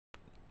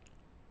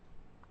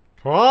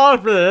'Twas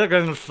big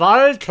and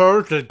sly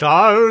church the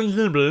tyrants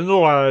in the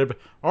web.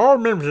 Oh,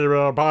 Mimsy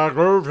will back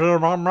over to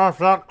Mum Ruff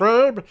that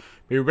grave.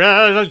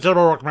 Beware the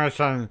Jabberwock, my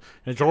son.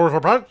 His jaws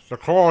are pets, the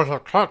claws are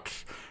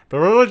cuts.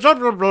 Beware the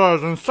Jabber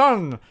blood and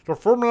sun, the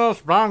formless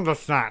brand of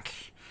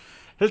snatch.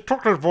 He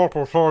took his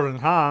vorpal sword in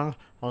hand,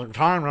 and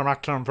time to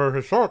make him for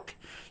his short.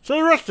 So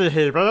he rested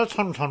he by the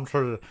tum-tum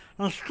tree,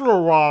 and slew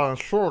a while and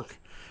short.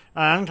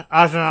 And,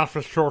 as an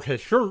after short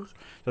his shoot,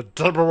 the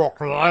Jabberwock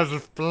with eyes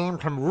of flame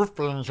came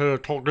rippling to the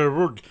toggy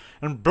wood,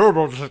 and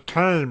burbled as it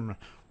came.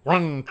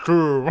 1,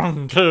 2,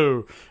 1,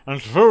 2,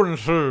 and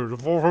through, the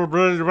vorpal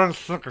blade went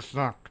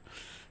snicker-snack.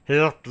 He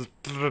left it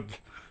dead,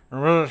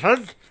 and with his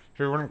head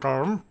he went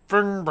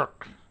a-rumping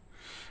back.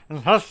 And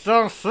hast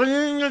thou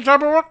seen the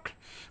Jabberwock?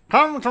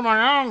 Come to my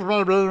arms,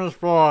 my blameless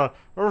boy,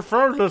 or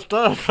furthest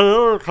day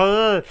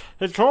to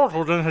he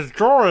chortled in his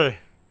joy.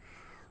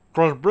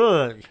 'Twas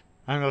big,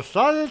 and the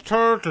sally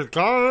church is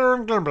gather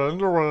and glimmer in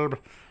the web.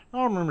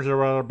 Oh, Mimsy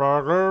were the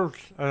burgers,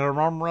 and your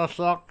mum rest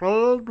that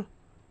grave.